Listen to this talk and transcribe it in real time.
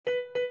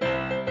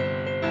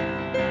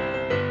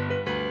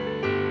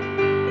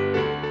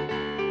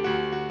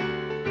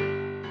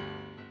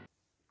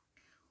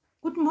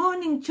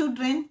morning,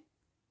 children.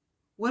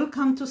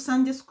 Welcome to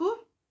Sunday School.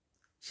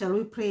 Shall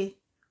we pray?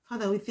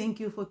 Father, we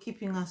thank you for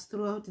keeping us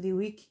throughout the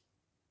week.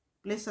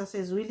 Bless us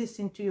as we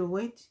listen to your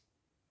word.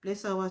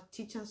 Bless our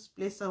teachers.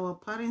 Bless our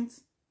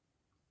parents.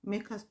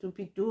 Make us to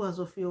be doers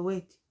of your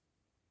word.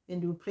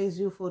 And we praise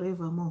you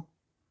forevermore.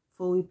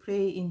 For we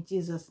pray in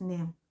Jesus'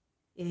 name.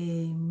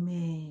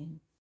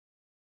 Amen.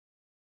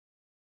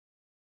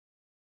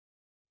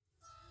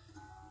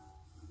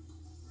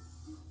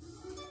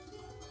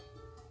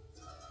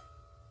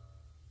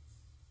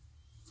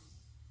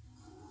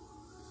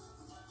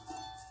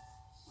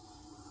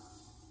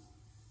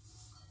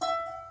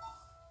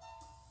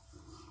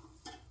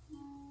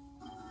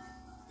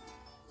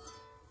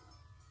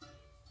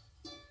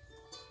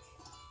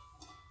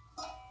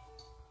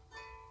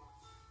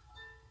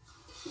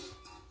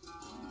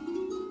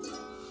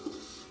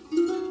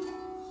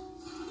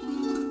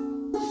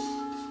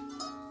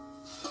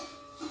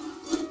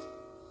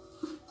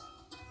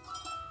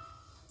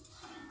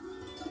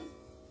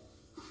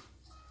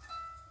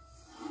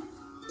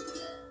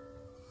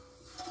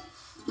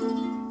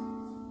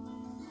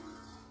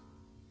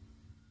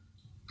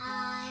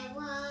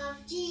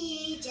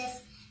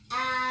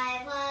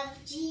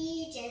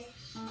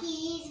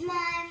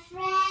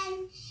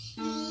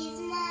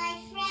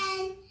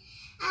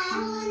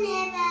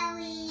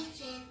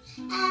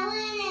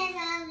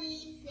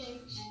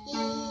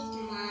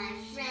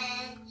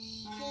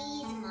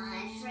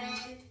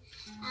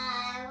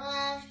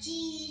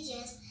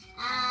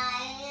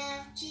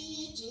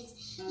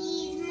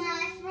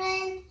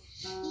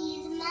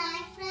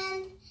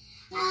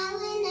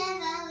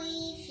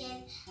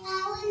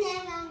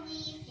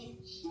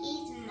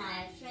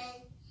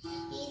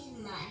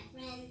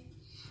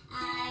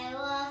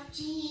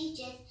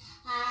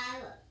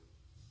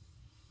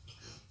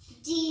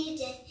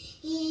 Jesus,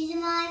 he's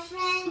my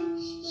friend,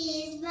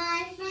 he's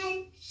my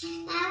friend.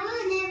 I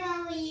will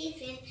never leave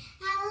him,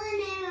 I will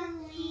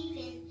never leave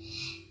him.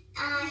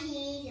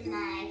 He's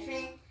my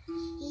friend,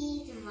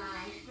 he's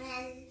my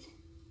friend.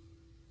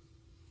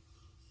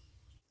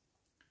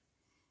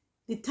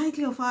 The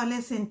title of our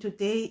lesson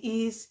today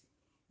is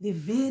The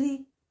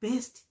Very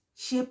Best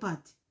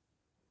Shepherd.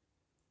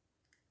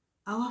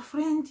 Our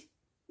friend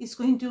is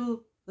going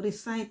to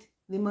recite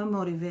the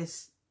memory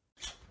verse.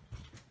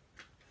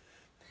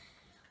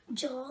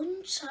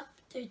 John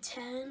chapter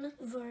 10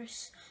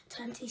 verse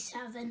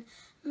 27.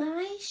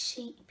 My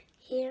sheep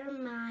hear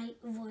my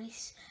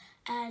voice,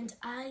 and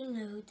I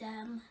know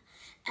them,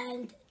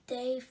 and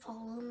they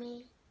follow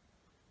me.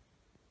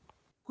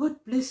 God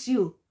bless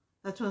you.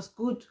 That was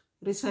good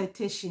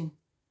recitation.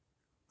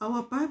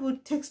 Our Bible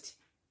text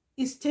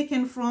is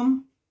taken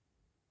from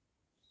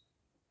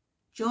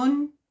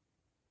John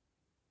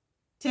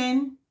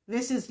 10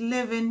 verses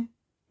 11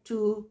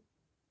 to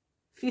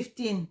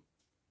 15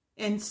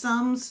 and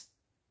Psalms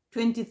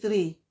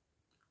 23.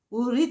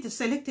 We'll read the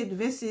selected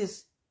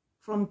verses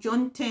from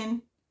John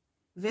 10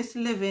 verse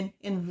 11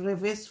 and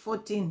verse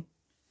 14.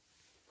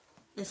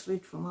 Let's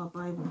read from our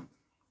Bible.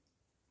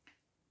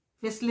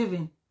 Verse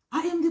 11.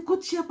 I am the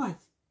good shepherd.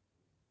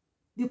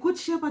 The good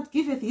shepherd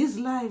giveth his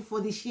life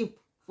for the sheep.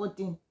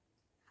 14.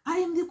 I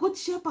am the good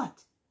shepherd,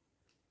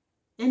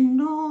 and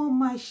know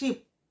my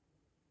sheep,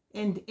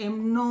 and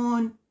am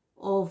known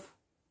of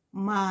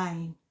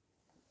mine.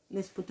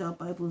 Let's put our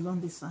Bibles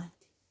on this side.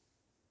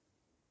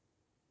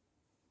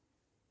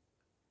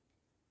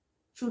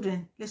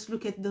 Children, let's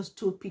look at those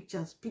two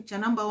pictures. Picture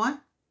number 1.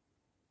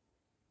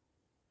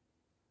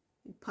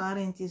 The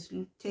parent is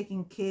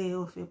taking care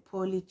of a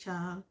poorly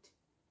child.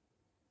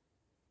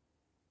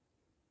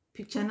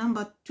 Picture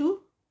number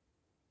 2.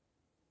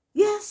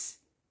 Yes,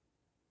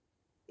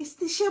 it's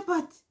the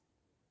shepherd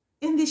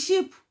and the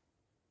sheep.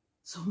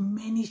 So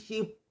many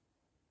sheep.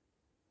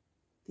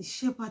 The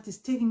shepherd is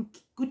taking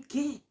good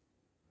care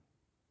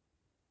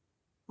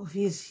of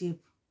his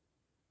sheep.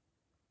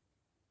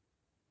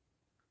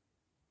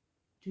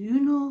 Do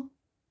you know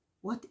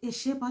what a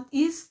shepherd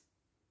is?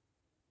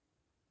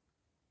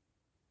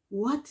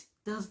 What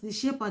does the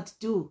shepherd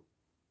do?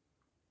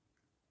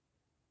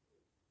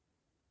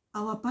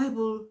 Our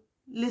Bible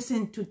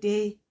lesson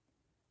today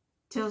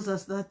tells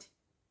us that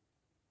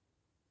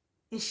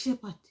a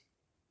shepherd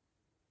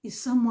is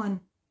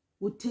someone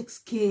who takes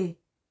care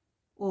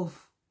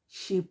of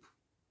sheep.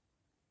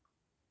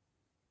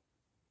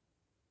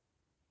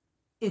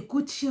 A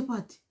good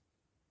shepherd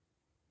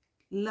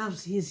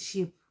loves his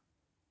sheep.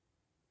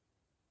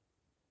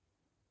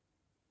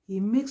 He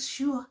makes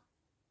sure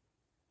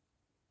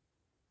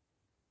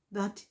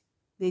that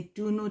they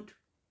do not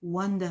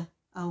wander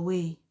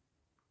away.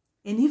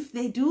 And if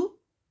they do,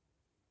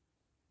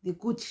 the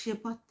good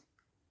shepherd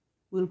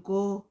will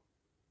go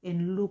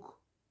and look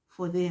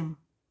for them.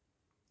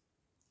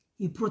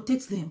 He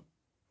protects them.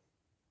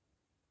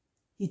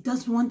 He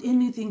doesn't want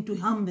anything to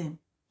harm them.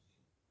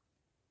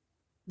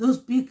 Those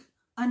big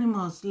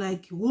animals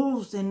like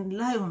wolves and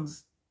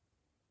lions,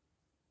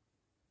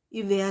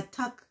 if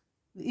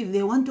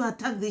they want to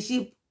attack the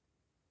sheep,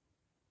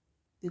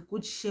 the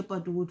good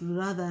shepherd would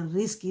rather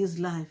risk his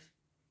life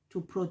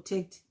to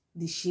protect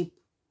the sheep.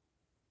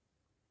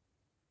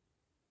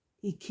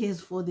 He cares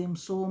for them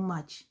so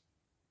much.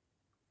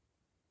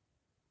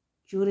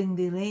 During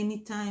the rainy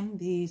time,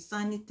 the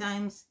sunny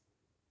times,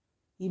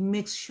 he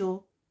makes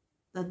sure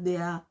that they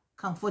are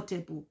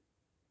comfortable.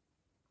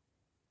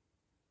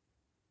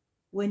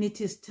 When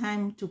it is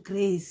time to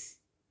graze,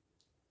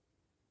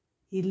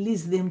 he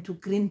leads them to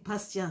green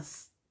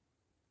pastures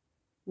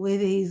where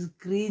there is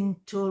green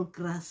tall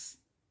grass.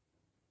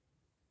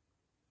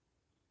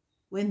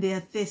 When they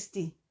are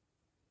thirsty,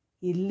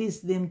 he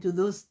leads them to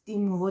those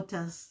still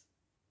waters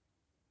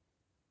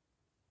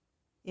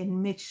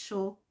and makes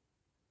sure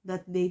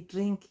that they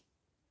drink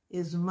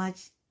as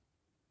much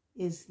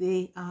as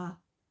they are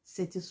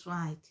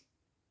satisfied.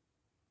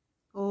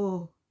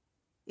 Oh,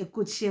 a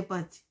good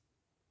shepherd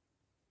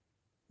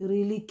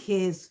really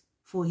cares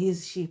for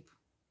his sheep.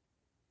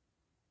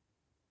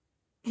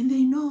 And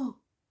they know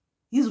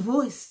his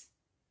voice.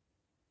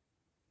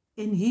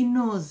 And he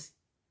knows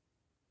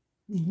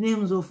the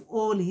names of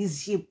all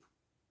his sheep.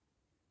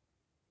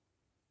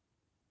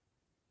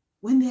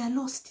 When they are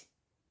lost,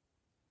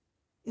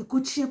 a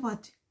good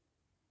shepherd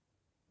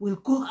will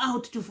go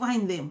out to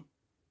find them.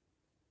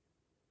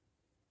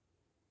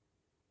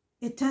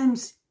 At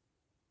times,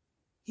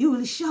 he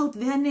will shout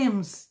their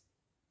names,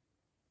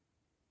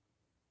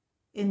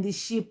 and the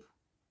sheep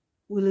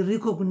will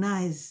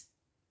recognize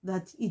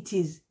that it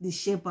is the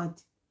shepherd,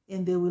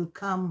 and they will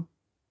come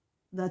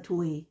that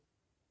way.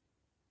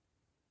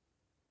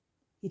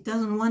 He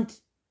doesn't want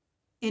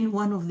any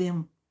one of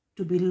them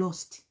to be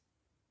lost.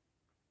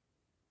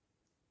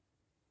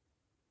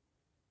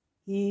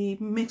 He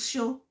makes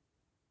sure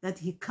that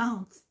he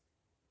counts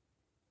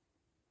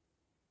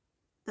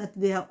that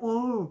they are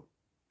all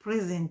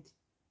present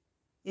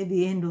at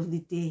the end of the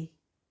day.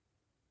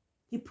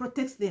 He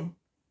protects them.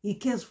 He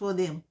cares for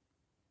them.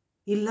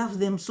 He loves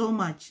them so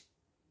much.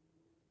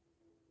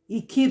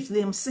 He keeps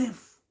them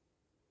safe.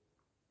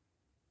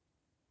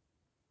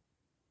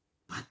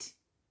 But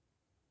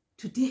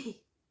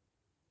today,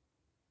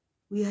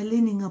 we are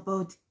learning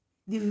about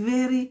the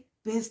very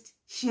best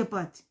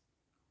shepherd,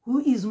 who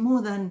is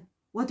more than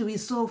what we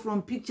saw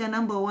from picture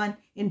number 1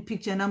 and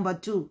picture number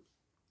 2.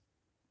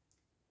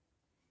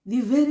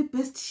 The very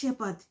best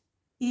shepherd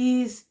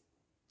is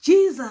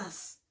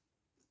Jesus.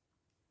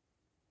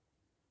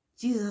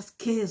 Jesus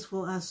cares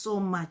for us so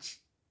much.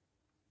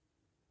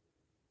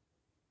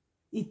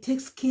 He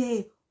takes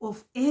care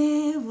of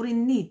every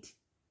need.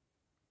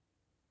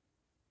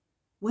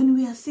 When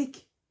we are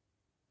sick,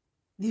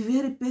 the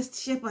very best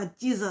shepherd,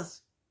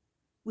 Jesus,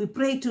 we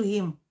pray to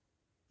him.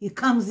 He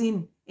comes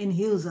in and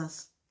heals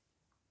us.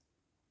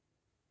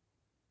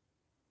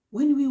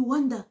 When we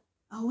wander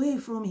away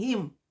from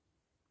him,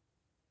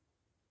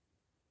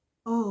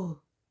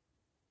 oh,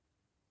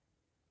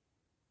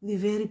 the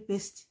very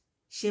best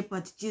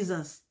shepherd,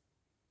 Jesus,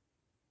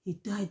 he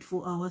died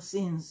for our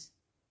sins.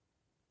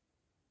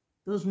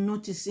 Those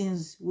naughty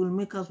sins will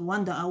make us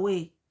wander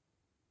away,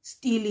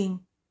 stealing,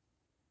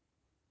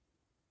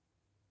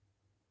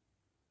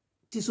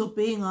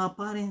 disobeying our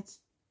parents,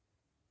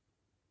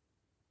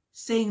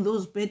 saying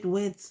those bad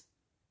words.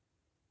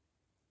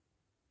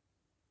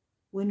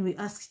 When we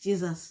ask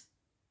Jesus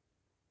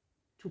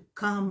to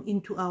come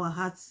into our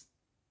hearts,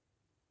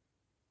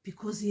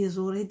 because he has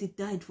already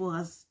died for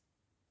us.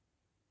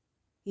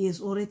 He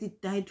has already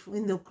died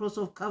in the cross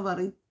of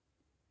Calvary.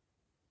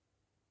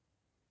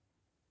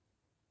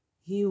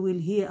 He will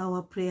hear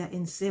our prayer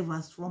and save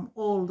us from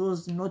all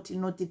those naughty,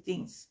 naughty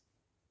things.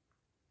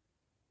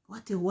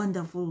 What a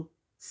wonderful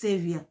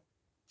Savior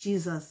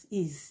Jesus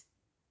is.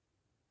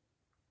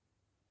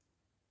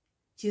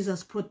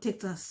 Jesus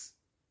protects us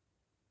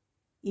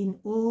in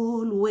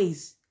all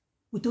ways.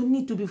 We don't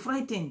need to be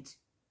frightened.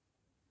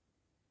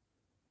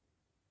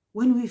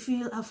 When we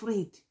feel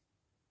afraid,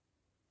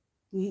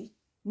 we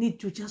need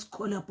to just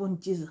call upon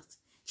Jesus.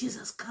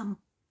 Jesus, come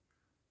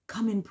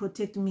and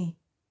protect me.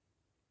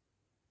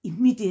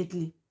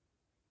 Immediately,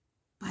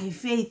 by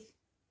faith,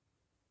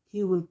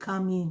 he will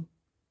come in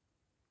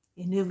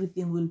and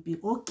everything will be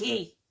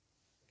okay.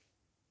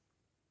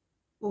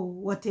 Oh,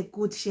 what a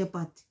good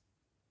shepherd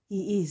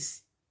he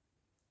is.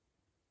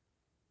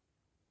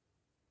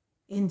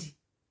 And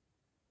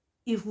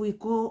if we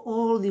go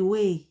all the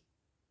way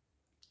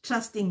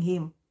trusting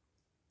him,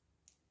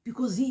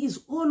 because he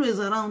is always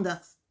around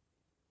us,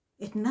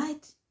 at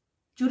night,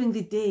 during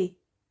the day,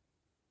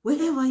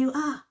 wherever you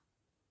are,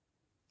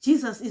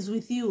 Jesus is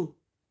with you.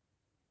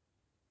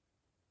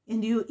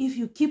 And if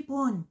you keep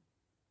on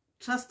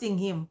trusting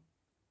him,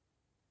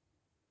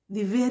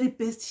 the very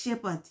best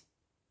shepherd,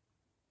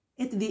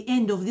 at the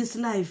end of this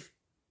life,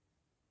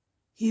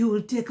 he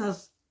will take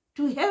us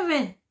to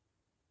heaven,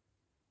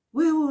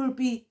 where we will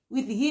be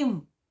with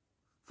him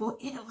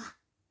forever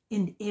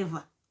and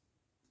ever.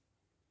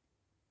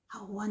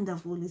 How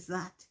wonderful is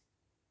that?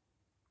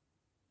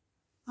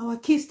 Our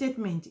key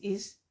statement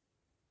is,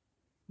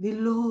 the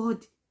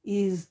Lord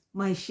is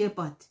my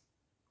shepherd.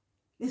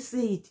 Let's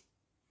say it.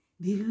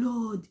 The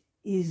Lord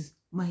is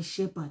my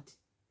shepherd.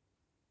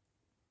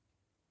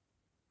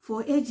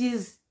 For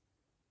ages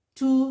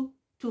 2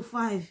 to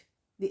 5,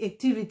 the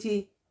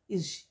activity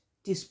is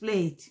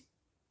displayed.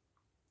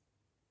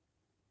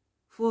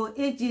 for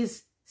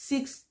ages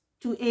 6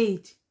 to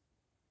 8.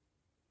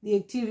 The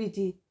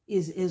activity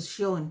is as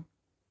shown.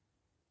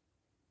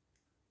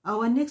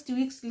 Our next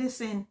week's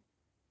lesson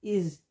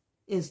is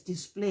as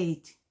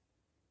displayed.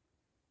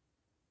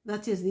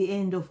 That is the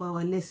end of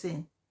our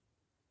lesson.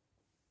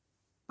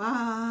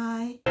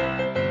 Bye.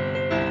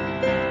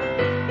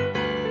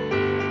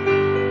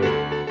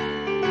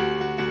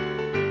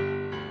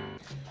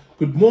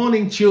 Good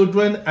morning,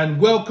 children, and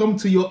welcome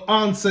to your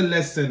answer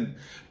lesson.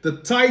 The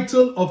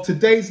title of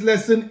today's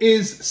lesson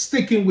is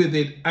Sticking With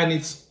It, and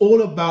it's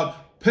all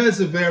about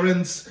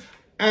perseverance,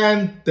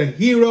 and the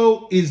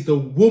hero is the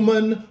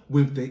woman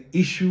with the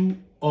issue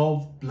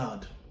of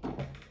blood.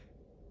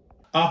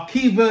 Our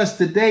key verse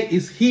today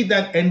is, "He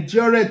that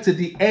endureth to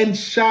the end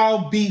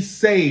shall be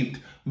saved."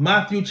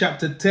 Matthew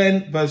chapter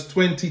 10, verse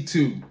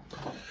 22.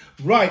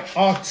 Right,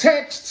 our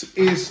text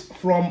is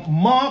from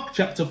Mark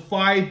chapter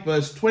 5,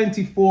 verse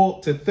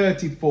 24 to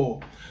 34.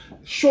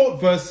 Short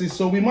verses,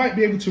 so we might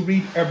be able to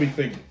read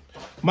everything.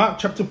 Mark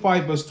chapter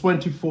 5, verse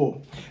 24.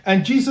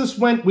 "And Jesus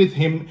went with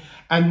him,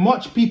 and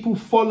much people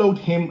followed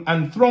him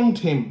and thronged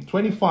him."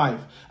 25.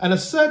 "And a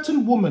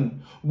certain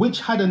woman, which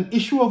had an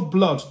issue of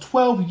blood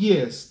 12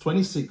 years,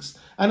 26,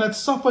 and had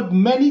suffered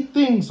many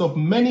things of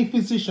many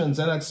physicians,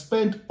 and had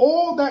spent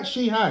all that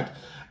she had,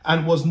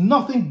 and was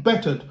nothing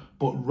bettered,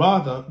 but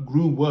rather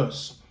grew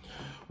worse.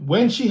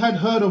 When she had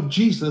heard of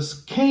Jesus,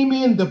 came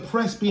in the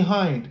press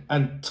behind,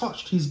 and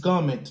touched his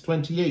garment."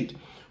 28.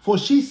 "For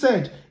she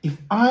said, If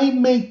I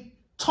may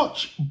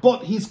touch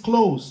but his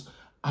clothes,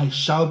 I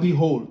shall be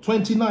whole."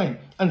 29.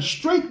 "And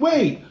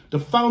straightway the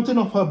fountain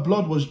of her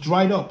blood was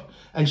dried up,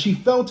 and she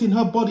felt in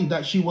her body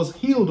that she was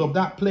healed of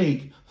that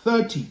plague."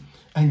 30.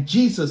 "And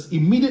Jesus,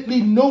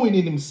 immediately knowing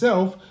in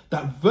himself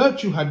that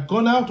virtue had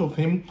gone out of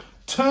him,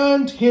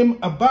 turned him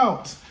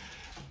about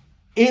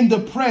in the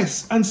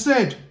press and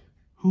said,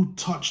 Who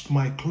touched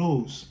my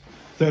clothes?"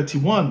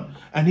 31.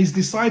 "And his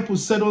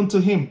disciples said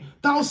unto him,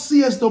 Thou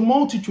seest the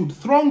multitude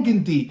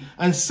thronging thee,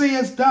 and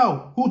sayest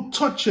thou, Who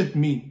touched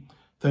me?"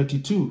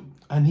 32.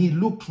 "And he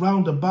looked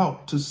round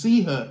about to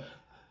see her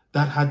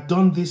that had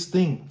done this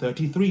thing."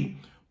 33.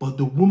 "But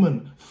the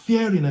woman,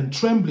 fearing and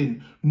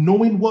trembling,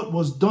 knowing what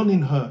was done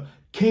in her,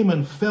 came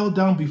and fell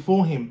down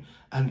before him,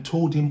 and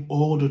told him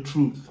all the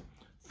truth."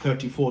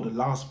 34, the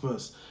last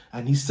verse.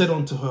 "And he said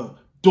unto her,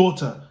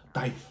 Daughter,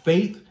 thy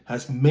faith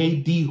has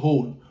made thee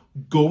whole.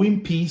 Go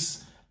in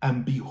peace,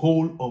 and be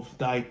whole of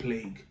thy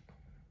plague."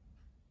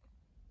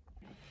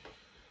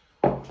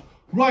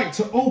 Right,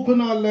 to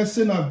open our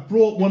lesson, I've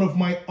brought one of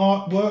my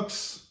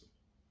artworks.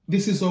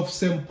 This is of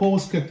St.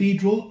 Paul's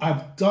Cathedral.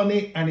 I've done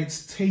it, and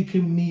it's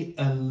taken me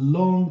a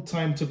long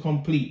time to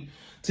complete.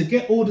 To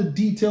get all the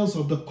details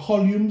of the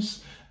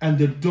columns and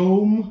the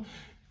dome,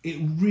 it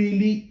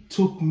really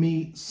took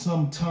me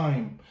some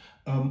time.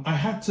 I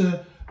had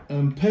to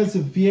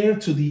persevere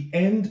to the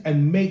end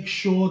and make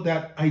sure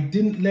that I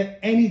didn't let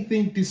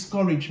anything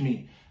discourage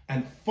me.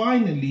 And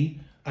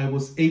finally, I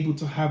was able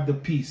to have the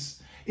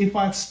piece. If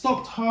I'd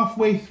stopped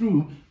halfway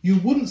through, you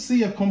wouldn't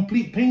see a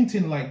complete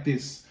painting like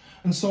this.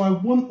 And so I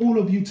want all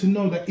of you to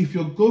know that if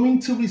you're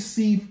going to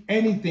receive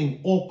anything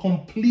or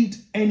complete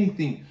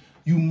anything,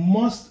 you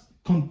must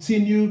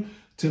continue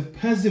to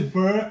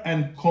persevere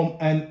and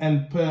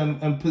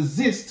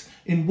persist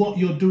in what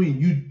you're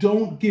doing. You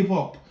don't give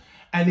up.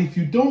 And if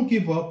you don't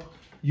give up,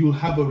 you'll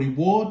have a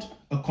reward,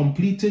 a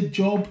completed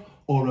job,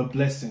 or a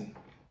blessing.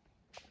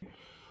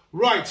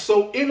 Right,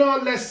 so in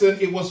our lesson,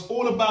 it was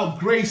all about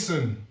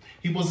Grayson.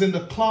 He was in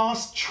the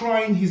class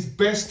trying his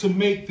best to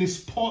make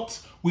this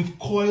pot with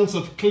coils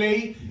of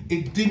clay.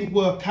 It didn't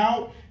work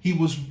out.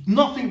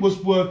 Nothing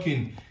was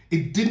working.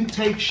 It didn't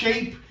take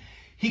shape.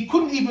 He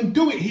couldn't even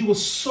do it. He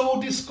was so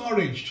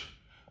discouraged.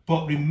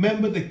 But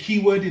remember the key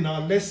word in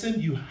our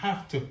lesson, you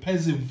have to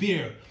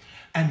persevere.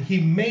 And he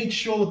made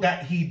sure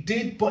that he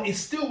did, but it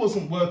still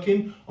wasn't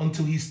working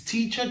until his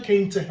teacher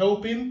came to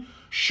help him,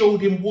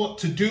 showed him what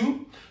to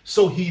do.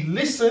 So he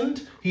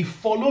listened, he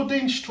followed the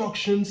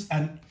instructions,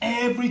 and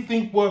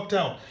everything worked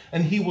out.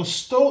 And he was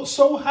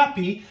so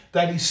happy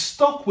that he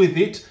stuck with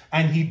it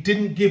and he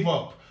didn't give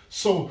up.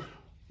 So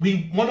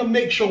we want to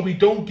make sure we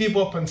don't give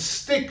up and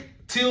stick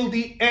till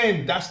the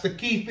end. That's the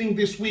key thing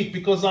this week,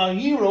 because our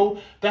hero,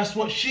 that's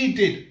what she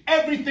did.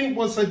 Everything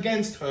was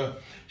against her.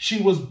 She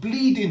was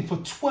bleeding for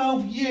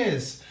 12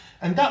 years,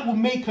 and that will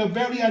make her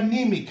very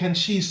anemic, and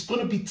she's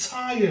going to be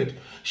tired.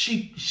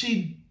 She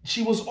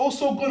was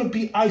also going to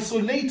be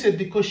isolated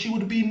because she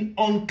would have been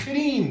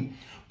unclean.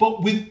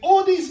 But with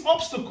all these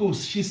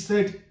obstacles, she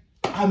said,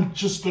 I'm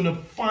just going to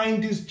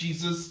find this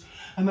Jesus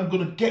and I'm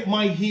going to get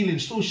my healing.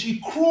 So she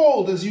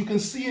crawled, as you can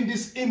see in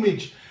this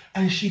image,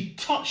 and she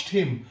touched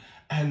him.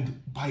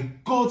 And by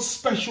God's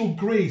special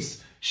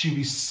grace, she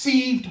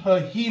received her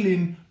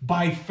healing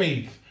by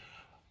faith.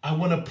 I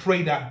want to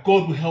pray that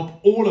God will help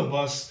all of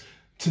us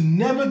to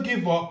never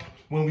give up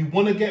when we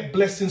want to get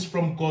blessings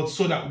from God,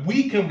 so that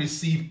we can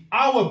receive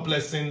our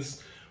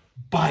blessings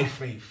by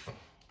faith.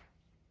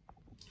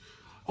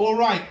 All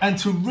right, and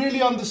to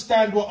really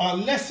understand what our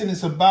lesson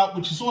is about,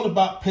 which is all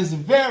about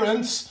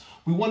perseverance,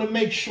 We want to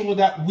make sure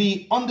that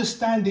we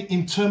understand it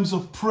in terms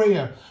of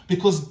prayer,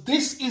 because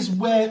this is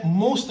where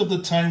most of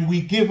the time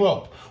we give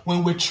up.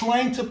 When we're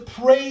trying to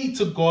pray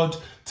to God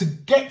to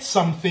get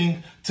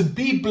something, to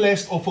be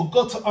blessed, or for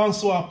God to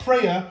answer our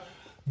prayer,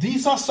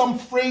 these are some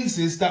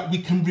phrases that we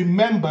can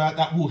remember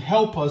that will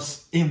help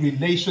us in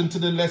relation to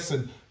the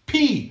lesson.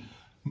 P,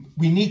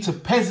 we need to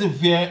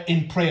persevere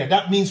in prayer.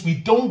 That means we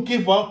don't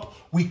give up.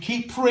 We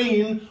keep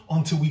praying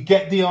until we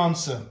get the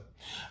answer.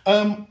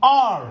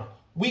 R,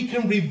 we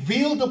can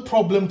reveal the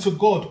problem to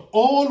God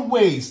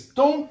always.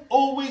 Don't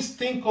always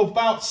think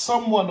about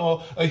someone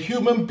or a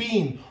human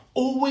being.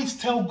 Always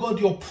tell God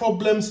your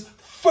problems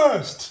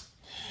first.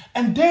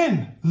 And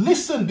then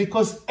listen,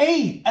 because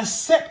A,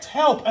 accept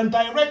help and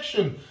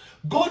direction.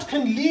 God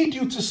can lead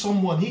you to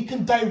someone. He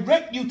can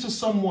direct you to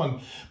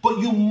someone. But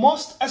you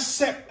must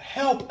accept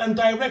help and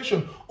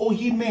direction, or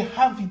he may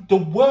have the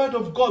word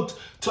of God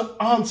to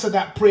answer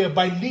that prayer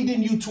by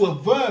leading you to a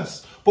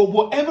verse. But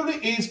whatever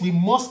it is, we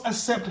must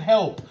accept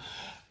help.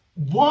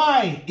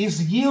 Y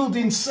is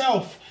yielding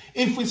self.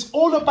 If it's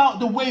all about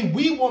the way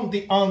we want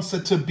the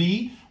answer to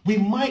be, we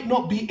might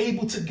not be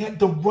able to get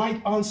the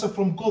right answer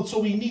from God. So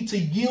we need to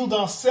yield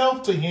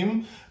ourselves to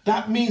him.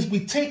 That means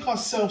we take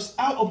ourselves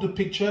out of the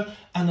picture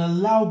and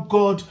allow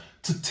God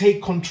to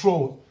take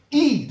control.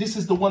 E, this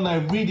is the one I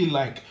really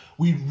like.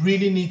 We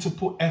really need to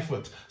put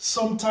effort.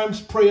 Sometimes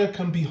prayer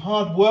can be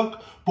hard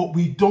work, but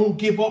we don't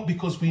give up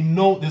because we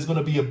know there's going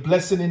to be a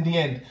blessing in the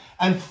end.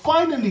 And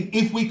finally,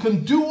 if we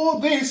can do all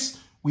this,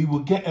 we will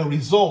get a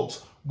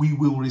result. We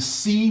will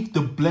receive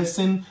the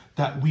blessing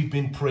that we've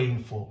been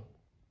praying for.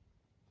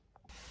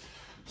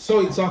 So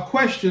it's our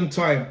question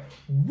time.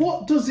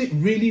 What does it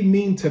really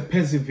mean to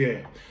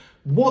persevere?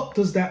 What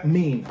does that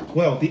mean?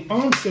 Well, the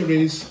answer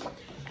is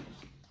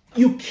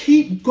you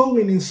keep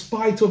going in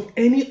spite of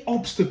any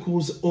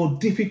obstacles or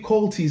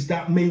difficulties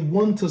that may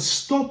want to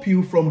stop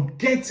you from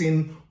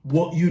getting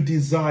what you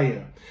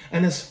desire.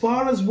 And as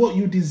far as what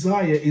you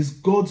desire is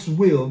God's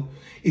will,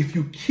 if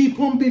you keep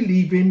on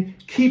believing,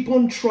 keep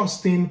on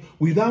trusting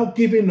without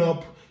giving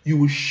up, you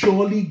will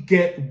surely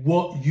get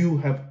what you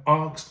have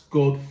asked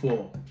God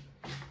for.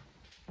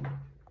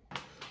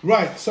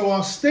 Right, so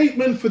our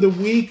statement for the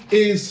week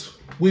is,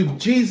 with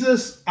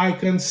Jesus, I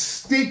can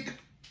stick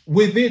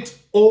with it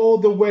all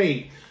the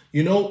way.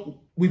 You know,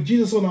 with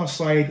Jesus on our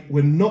side,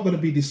 we're not going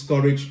to be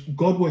discouraged.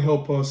 God will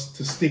help us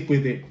to stick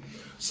with it.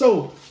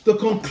 So the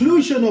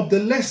conclusion of the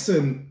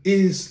lesson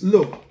is,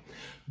 look,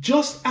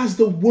 just as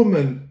the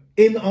woman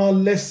in our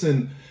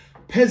lesson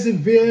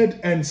persevered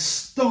and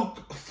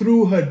stuck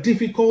through her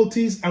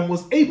difficulties and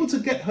was able to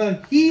get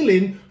her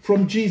healing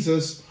from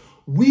Jesus,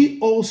 we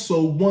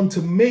also want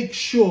to make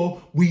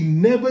sure we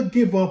never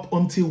give up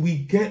until we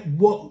get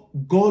what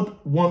God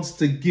wants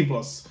to give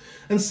us.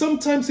 And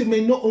sometimes it may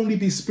not only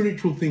be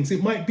spiritual things.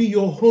 It might be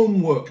your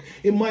homework.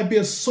 It might be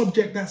a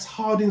subject that's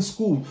hard in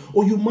school.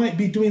 Or you might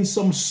be doing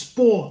some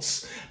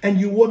sports and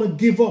you want to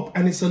give up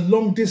and it's a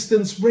long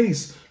distance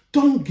race.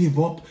 Don't give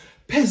up.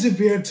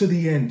 Persevere to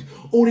the end.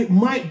 Or it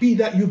might be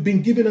that you've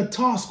been given a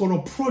task or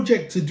a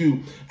project to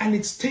do and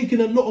it's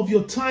taken a lot of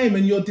your time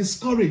and you're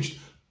discouraged.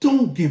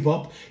 Don't give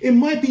up. It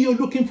might be you're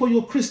looking for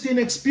your Christian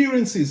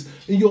experiences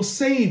and you're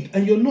saved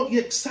and you're not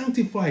yet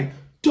sanctified.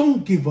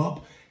 Don't give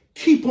up.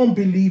 Keep on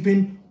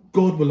believing.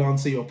 God will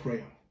answer your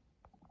prayer.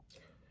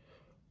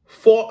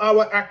 For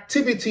our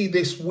activity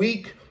this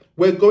week,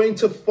 we're going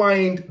to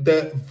find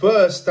the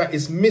verse that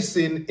is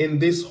missing in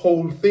this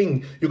whole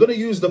thing. You're going to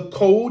use the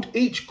code.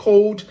 Each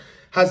code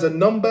has a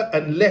number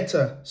and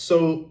letter.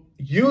 So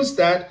use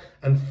that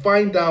and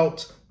find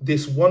out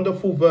this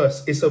wonderful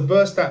verse. It's a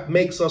verse that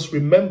makes us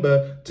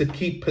remember to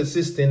keep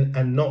persisting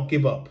and not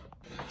give up.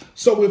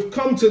 So we've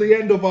come to the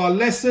end of our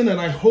lesson and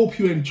I hope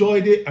you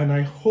enjoyed it and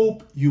I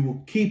hope you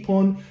will keep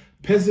on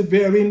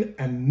persevering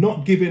and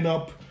not giving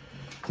up.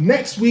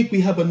 Next week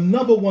we have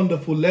another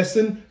wonderful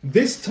lesson.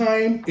 This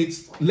time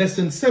it's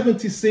lesson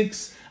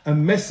 76, a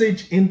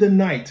message in the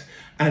night.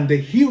 And the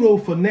hero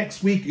for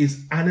next week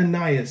is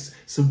Ananias.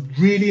 It's a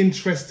really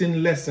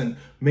interesting lesson.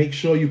 Make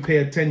sure you pay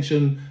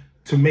attention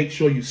to make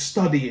sure you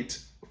study it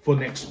for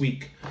next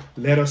week.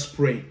 Let us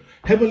pray.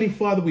 Heavenly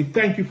Father, we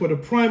thank you for the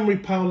primary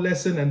power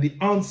lesson and the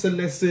answer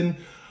lesson.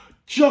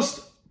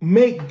 Just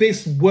make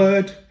this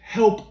word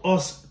help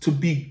us to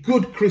be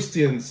good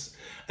Christians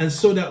and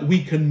so that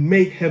we can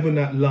make heaven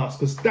at last,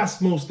 because that's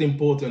most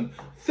important.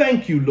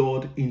 Thank you,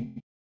 Lord. Thank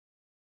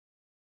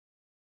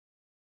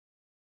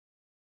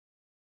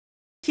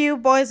you,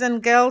 boys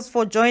and girls,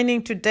 for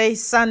joining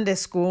today's Sunday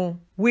School.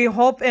 We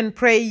hope and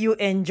pray you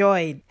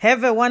enjoyed.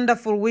 Have a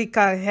wonderful week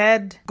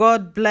ahead.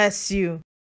 God bless you.